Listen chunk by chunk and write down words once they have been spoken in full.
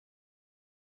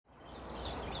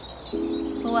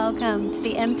Welcome to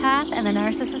the Empath and the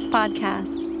Narcissist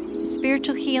podcast,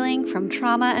 spiritual healing from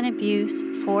trauma and abuse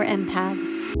for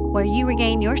empaths, where you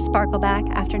regain your sparkle back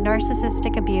after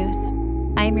narcissistic abuse.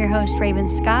 I am your host, Raven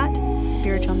Scott,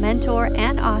 spiritual mentor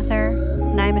and author,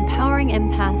 and I'm empowering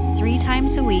empaths 3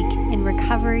 times a week in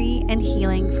recovery and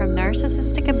healing from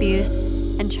narcissistic abuse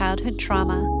and childhood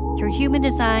trauma through human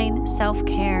design,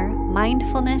 self-care,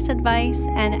 mindfulness advice,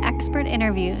 and expert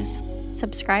interviews.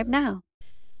 Subscribe now.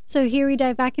 So here we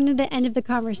dive back into the end of the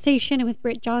conversation with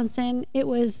Britt Johnson. It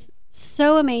was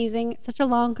so amazing, such a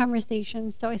long conversation,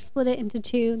 so I split it into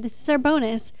 2. This is our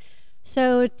bonus.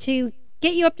 So to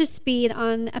get you up to speed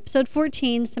on episode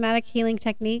 14, Somatic Healing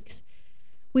Techniques,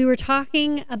 we were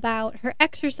talking about her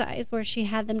exercise where she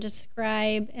had them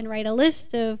describe and write a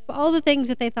list of all the things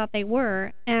that they thought they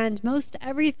were, and most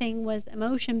everything was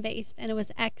emotion-based, and it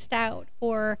was X'd out,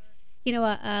 or,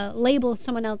 a label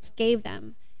someone else gave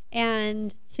them.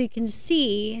 And so you can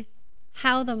see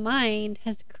how the mind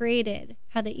has created,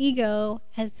 how the ego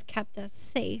has kept us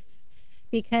safe.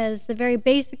 Because the very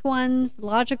basic ones, the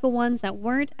logical ones that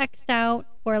weren't X'd out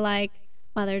were like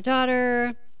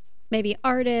mother-daughter, maybe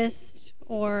artist,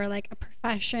 or like a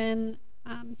profession,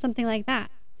 something like that.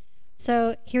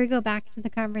 So here we go back to the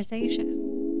conversation.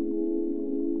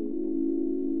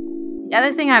 The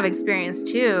other thing I've experienced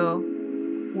too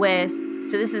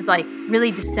so this is like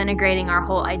really disintegrating our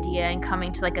whole idea and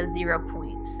coming to like a 0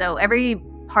 point. So every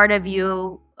part of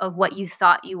you, of what you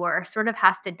thought you were, sort of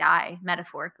has to die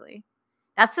metaphorically.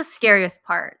 That's the scariest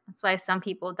part. That's why some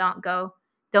people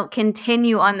don't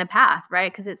continue on the path,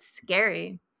 right? Because it's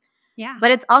scary. Yeah.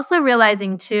 But it's also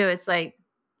realizing too, it's like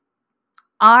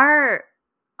our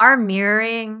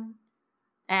mirroring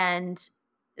and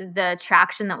the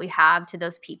attraction that we have to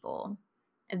those people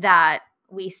that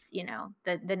we,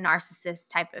 the narcissist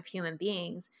type of human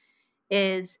beings,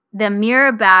 is the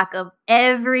mirror back of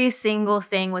every single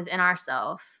thing within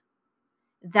ourselves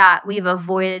that we've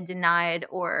avoided, denied,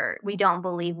 or we don't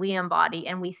believe we embody,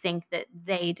 and we think that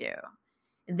they do.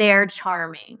 They're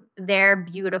charming, they're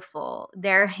beautiful,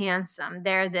 they're handsome,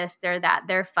 they're this, they're that,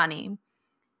 they're funny.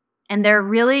 And they're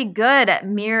really good at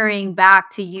mirroring back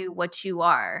to you what you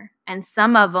are. And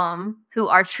some of them who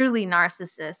are truly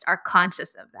narcissists are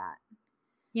conscious of that.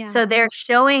 Yeah. So they're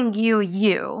showing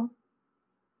you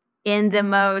in the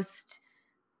most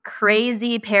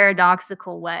crazy,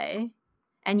 paradoxical way,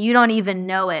 and you don't even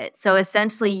know it. So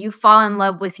essentially, you fall in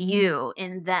love with you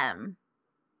in them.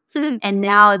 And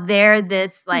now they're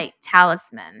this like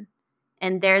talisman,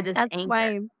 and they're this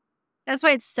anchor. That's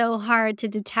why it's so hard to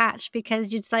detach,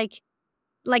 because it's like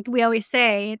we always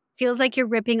say, it feels like you're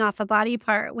ripping off a body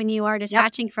part when you are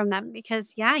detaching from them,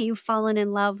 because you've fallen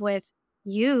in love with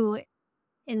you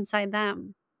inside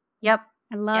them. Yep.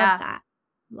 I love that.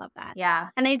 Love that. Yeah.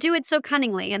 And they do it so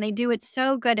cunningly, and they do it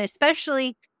so good,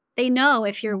 especially they know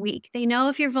if you're weak. They know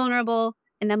if you're vulnerable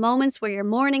in the moments where you're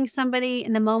mourning somebody,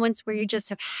 in the moments where you just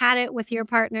have had it with your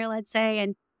partner, let's say,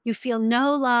 and you feel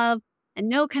no love and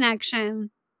no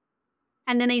connection.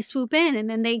 And then they swoop in, and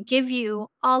then they give you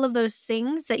all of those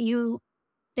things that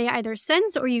they either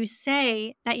sense or you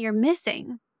say that you're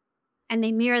missing. And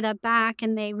they mirror that back,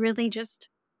 and they really just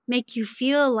make you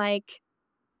feel like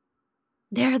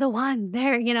they're the one.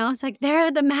 It's like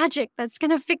they're the magic that's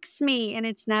going to fix me. And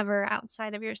it's never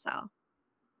outside of yourself.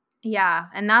 Yeah.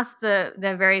 And that's the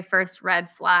very first red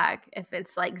flag. If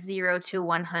it's like 0 to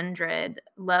 100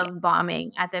 love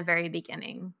bombing at the very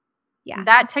beginning. Yeah.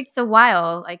 That takes a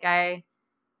while. Like I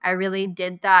really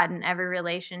did that in every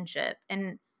relationship.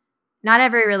 And not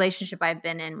every relationship I've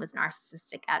been in was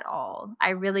narcissistic at all.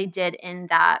 I really did end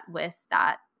that with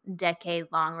that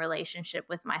decade-long relationship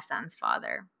with my son's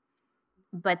father.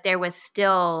 But there was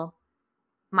still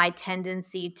my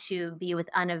tendency to be with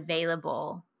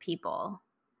unavailable people.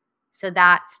 So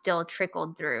that still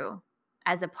trickled through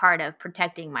as a part of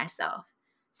protecting myself.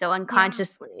 So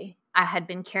unconsciously, I had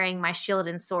been carrying my shield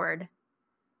and sword.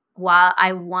 While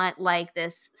I want like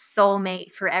this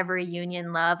soulmate forever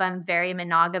union love, I'm a very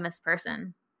monogamous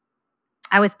person.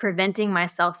 I was preventing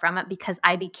myself from it because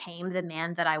I became the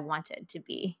man that I wanted to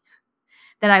be,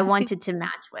 that I wanted to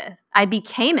match with. I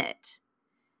became it.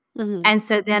 Mm-hmm. And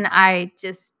so then I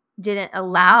just didn't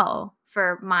allow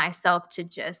for myself to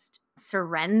just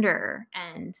surrender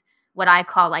and what I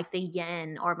call like the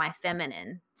yin or my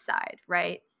feminine side,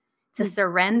 right? To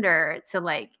surrender to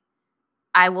like,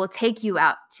 I will take you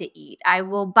out to eat. I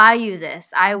will buy you this.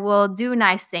 I will do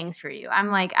nice things for you.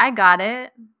 I'm like, I got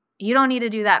it. You don't need to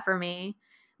do that for me.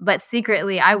 But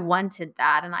secretly, I wanted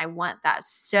that, and I want that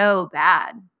so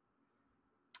bad.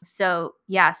 So,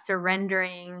 yeah,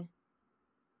 surrendering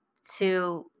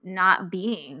to not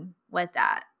being with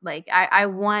that. Like I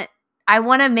want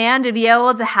a man to be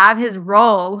able to have his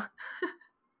role,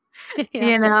 Yeah.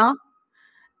 you know?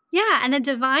 Yeah, and the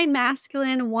divine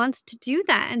masculine wants to do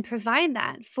that and provide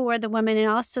that for the woman, and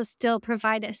also still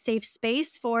provide a safe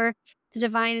space for the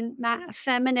divine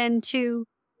feminine to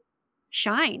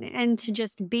shine and to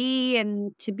just be,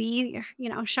 and to be,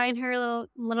 shine her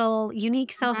little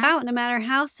unique self Mhm. out, no matter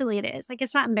how silly it is. Like,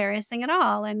 it's not embarrassing at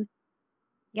all. And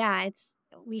yeah,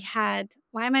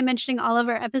 why am I mentioning all of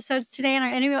our episodes today in our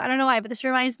interview? I don't know why, but this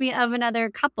reminds me of another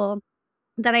couple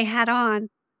that I had on,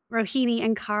 Rohini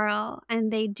and Carl,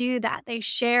 and they do that. They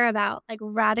share about like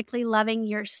radically loving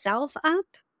yourself up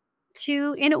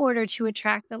in order to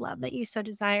attract the love that you so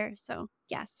desire. So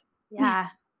yes. Yeah,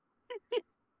 You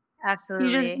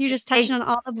absolutely. just touched on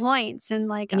all the points and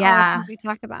like all the Yeah. things we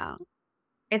talk about.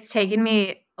 It's taken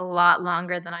me a lot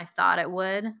longer than I thought it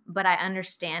would, but I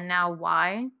understand now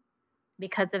why.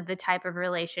 Because of the type of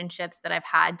relationships that I've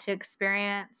had to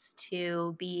experience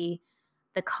to be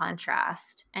the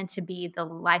contrast and to be the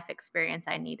life experience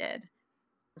I needed.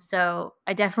 So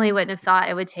I definitely wouldn't have thought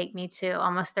it would take me to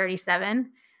almost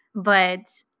 37,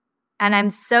 and I'm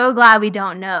so glad we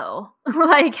don't know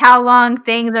like how long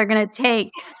things are going to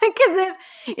take. Because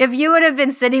if you would have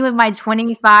been sitting with my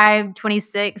 25,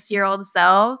 26-year-old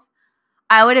self,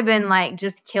 I would have been like,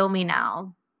 just kill me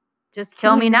now. Just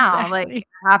kill me now. Like, Exactly.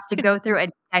 I have to go through a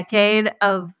decade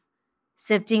of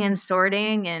sifting and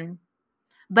sorting,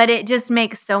 but it just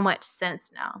makes so much sense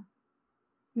now.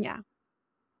 Yeah.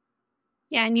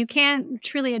 Yeah, and you can't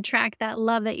truly attract that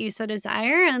love that you so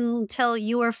desire until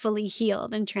you are fully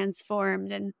healed and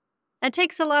transformed. And that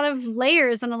takes a lot of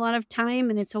layers and a lot of time,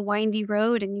 and it's a windy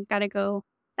road, and you've got to go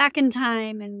back in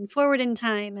time and forward in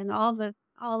time, and all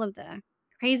of the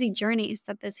crazy journeys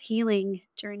that this healing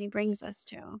journey brings us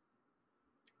to.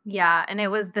 Yeah, and it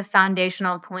was the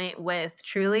foundational point with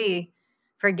truly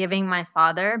forgiving my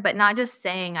father, but not just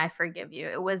saying I forgive you.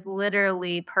 It was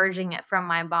literally purging it from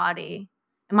my body.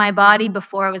 And my body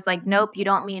before was like, nope, you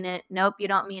don't mean it. Nope, you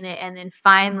don't mean it. And then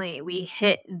finally we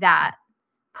hit that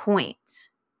point.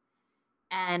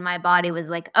 And my body was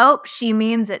like, oh, she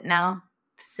means it now. Mm.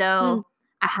 So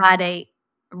I had a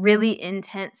really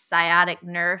intense sciatic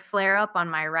nerve flare up on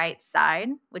my right side,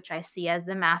 which I see as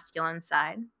the masculine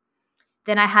side.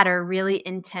 Then I had a really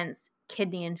intense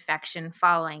kidney infection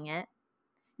following it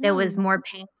that was Mm. more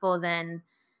painful than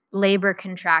labor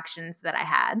contractions that I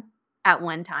had at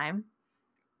one time.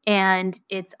 And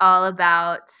it's all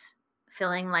about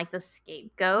feeling like the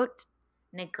scapegoat,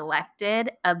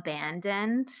 neglected,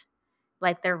 abandoned,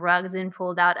 like the rug's been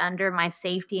pulled out under my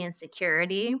safety and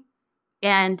security.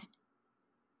 And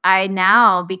I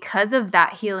now, because of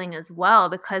that healing as well,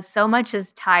 because so much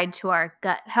is tied to our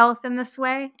gut health in this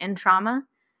way in trauma.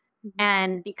 Mhm.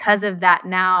 And because of that,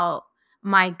 now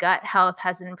my gut health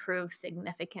has improved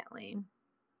significantly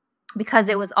because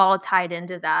it was all tied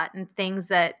into that, and things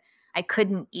that I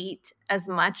couldn't eat as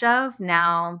much of,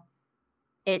 now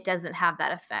it doesn't have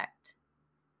that effect.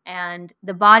 And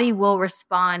the body will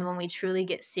respond when we truly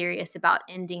get serious about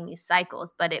ending these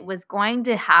cycles, but it was going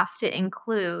to have to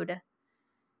include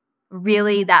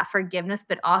really that forgiveness,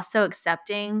 but also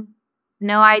accepting,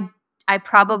 no, I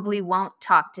probably won't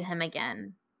talk to him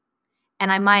again.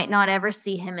 And I might not ever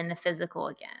see him in the physical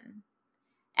again.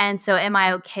 And so am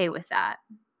I okay with that?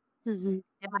 Mhm.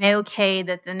 Am I okay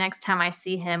that the next time I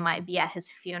see him might be at his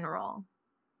funeral?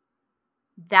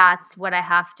 That's what I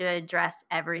have to address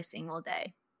every single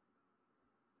day.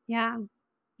 Yeah.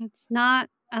 It's not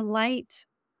a light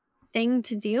thing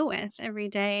to deal with every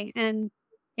day, and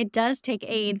it does take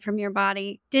aid from your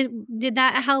body. Did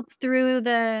that help through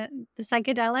the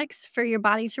psychedelics for your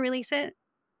body to release it?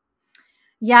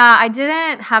 Yeah, I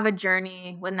didn't have a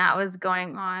journey when that was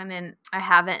going on, and I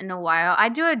haven't in a while. I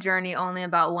do a journey only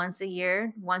about once a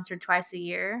year, once or twice a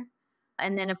year.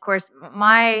 And then, of course,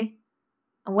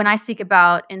 when I speak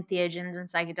about entheogens and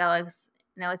psychedelics,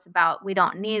 it's about we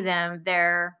don't need them.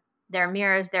 They're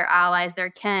mirrors, they're allies,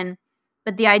 they're kin.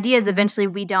 But the idea is eventually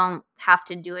we don't have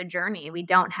to do a journey. We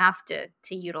don't have to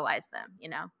utilize them.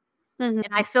 Mhm. And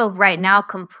I feel right now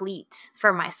complete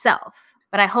for myself.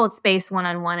 But I hold space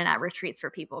one-on-one and at retreats for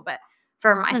people, but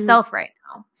for Mhm. myself right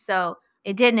now. So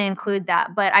it didn't include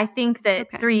that. But I think that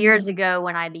Okay. 3 years ago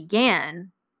when I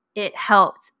began, it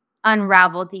helped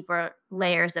unravel deeper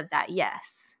layers of that.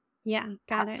 Yes, Yeah,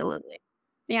 got it. absolutely.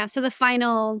 Yeah, so the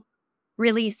final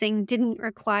releasing didn't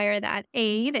require that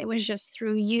aid. It was just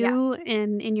through Yeah. you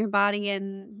and in your body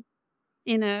and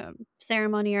in a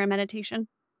ceremony or a meditation.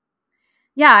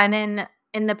 Yeah, and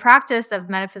in the practice of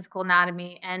metaphysical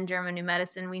anatomy and German new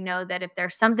medicine, we know that if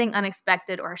there's something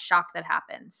unexpected or a shock that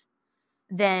happens,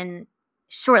 then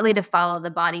shortly to follow,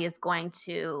 the body is going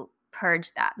to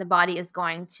purge that. The body is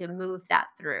going to move that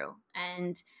through.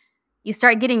 And you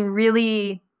start getting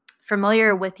really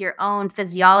familiar with your own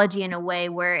physiology in a way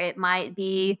where it might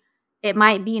be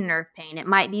nerve pain, it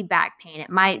might be back pain, it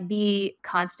might be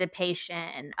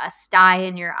constipation, a sty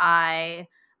in your eye.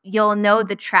 You'll know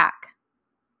the track.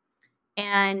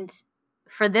 And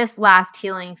for this last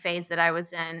healing phase that I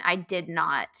was in, I did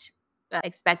not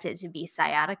expect it to be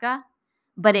sciatica,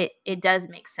 but it does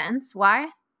make sense why.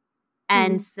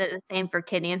 And so the same for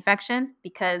kidney infection,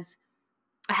 because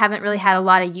I haven't really had a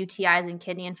lot of UTIs and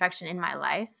kidney infection in my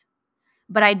life.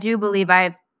 But I do believe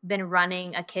I've been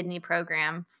running a kidney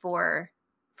program for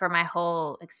my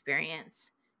whole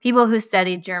experience. People who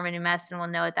studied German medicine will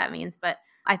know what that means, but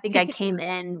I think I came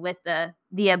in with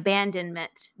the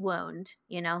abandonment wound,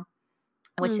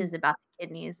 which is about the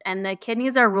kidneys. And the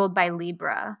kidneys are ruled by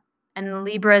Libra, and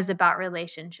Libra is about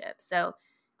relationships. So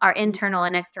our internal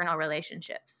and external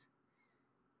relationships.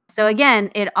 So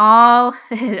again, it all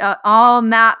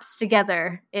maps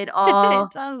together. It all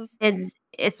it does.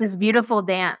 It's this beautiful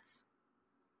dance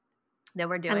that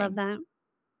we're doing. I love that.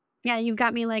 Yeah, you've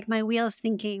got me like my wheels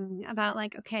thinking about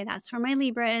like, okay, that's where my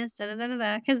Libra is, da da da da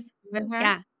da. Because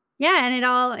yeah, and it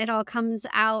all comes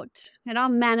out. It all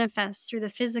manifests through the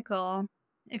physical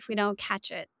if we don't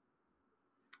catch it.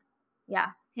 Yeah,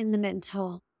 in the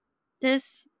mental.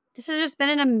 This has just been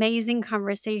an amazing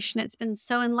conversation. It's been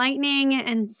so enlightening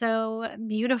and so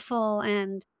beautiful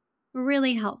and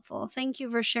really helpful. Thank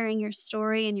you for sharing your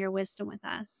story and your wisdom with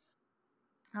us.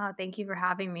 Oh, thank you for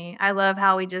having me. I love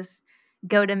how we just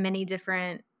go to many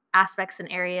different aspects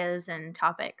and areas and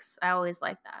topics. I always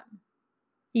like that.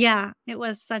 Yeah, it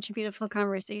was such a beautiful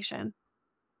conversation.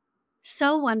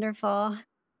 So wonderful.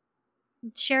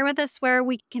 Share with us where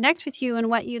we can connect with you and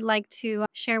what you'd like to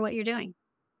share what you're doing.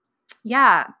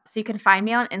 Yeah. So you can find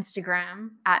me on Instagram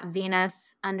at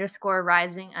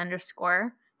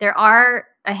Venus_rising_. There are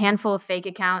a handful of fake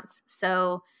accounts.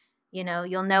 So,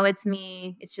 you'll know it's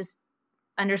me. It's just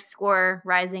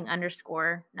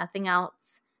 _rising_, nothing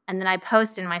else. And then I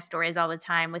post in my stories all the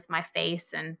time with my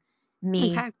face and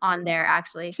me on there,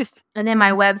 actually. And then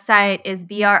my website is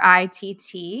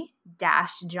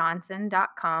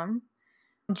britt-johnson.com.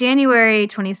 January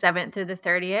 27th through the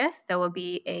 30th, there will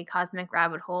be a Cosmic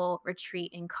Rabbit Hole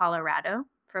retreat in Colorado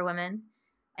for women.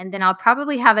 And then I'll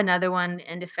probably have another one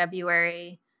into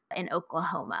February in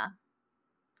Oklahoma.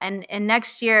 And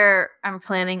next year, I'm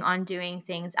planning on doing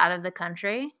things out of the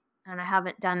country. And I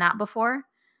haven't done that before.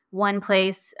 One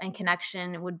place and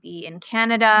connection would be in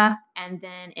Canada and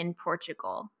then in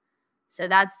Portugal. So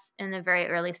that's in the very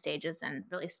early stages and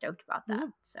really stoked about that.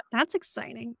 So that's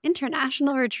exciting.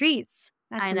 International retreats.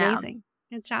 That's amazing.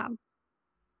 Good job.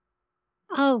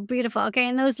 Oh, beautiful. Okay.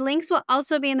 And those links will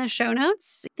also be in the show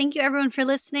notes. Thank you everyone for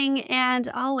listening. And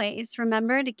always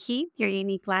remember to keep your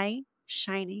unique light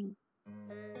shining.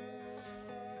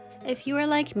 If you are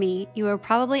like me, you are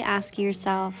probably asking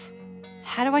yourself,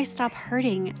 how do I stop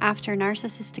hurting after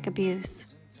narcissistic abuse?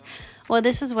 Well,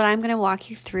 this is what I'm going to walk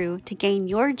you through to gain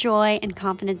your joy and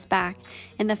confidence back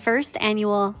in the first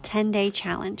annual 10-day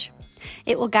challenge.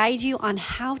 It will guide you on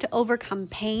how to overcome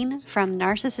pain from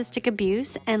narcissistic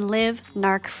abuse and live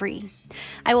narc-free.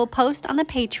 I will post on the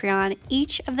Patreon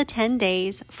each of the 10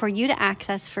 days for you to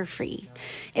access for free.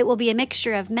 It will be a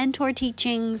mixture of mentor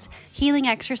teachings, healing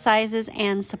exercises,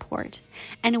 and support.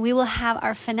 And we will have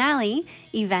our finale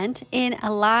event in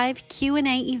a live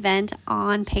Q&A event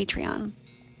on Patreon.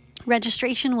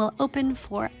 Registration will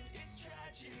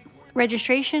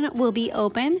be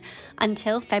open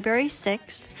until February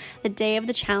 6th, the day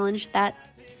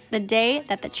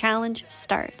that the challenge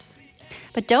starts.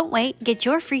 But don't wait, get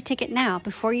your free ticket now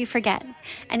before you forget.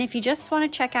 And if you just want to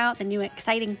check out the new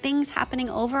exciting things happening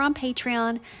over on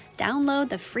Patreon, download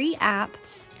the free app,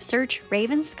 search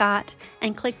Raven Scott,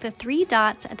 and click the 3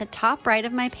 dots at the top right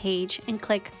of my page and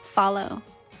click follow.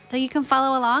 So you can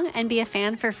follow along and be a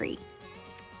fan for free.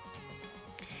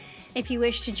 If you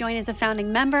wish to join as a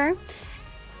founding member,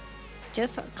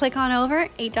 just click on over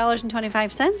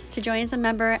 $8.25 to join as a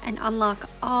member and unlock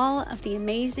all of the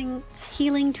amazing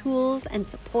healing tools and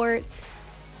support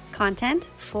content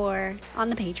on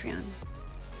the Patreon.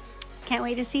 Can't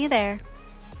wait to see you there.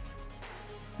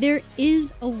 There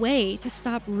is a way to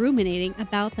stop ruminating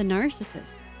about the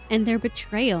narcissist and their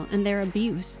betrayal and their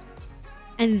abuse,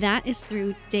 and that is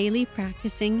through daily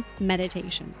practicing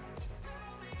meditation.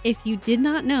 If you did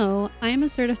not know, I am a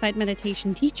certified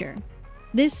meditation teacher.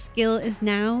 This skill is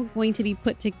now going to be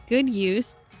put to good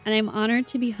use, and I'm honored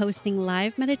to be hosting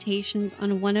live meditations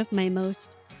on one of my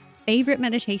most favorite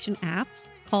meditation apps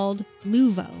called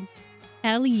Luvo.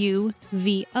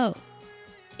 LUVO.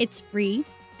 It's free,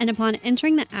 and upon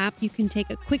entering the app, you can take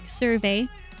a quick survey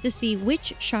to see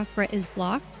which chakra is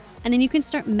blocked, and then you can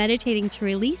start meditating to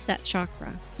release that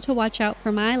chakra. To watch out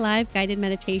for my live guided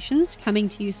meditations coming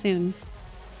to you soon.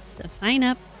 So sign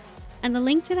up, and the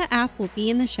link to the app will be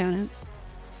in the show notes.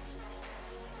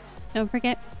 Don't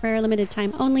forget, for a limited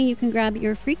time only, you can grab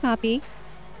your free copy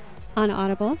on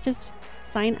Audible. Just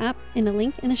sign up in the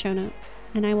link in the show notes,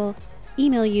 and I will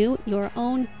email you your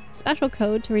own special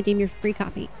code to redeem your free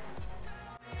copy.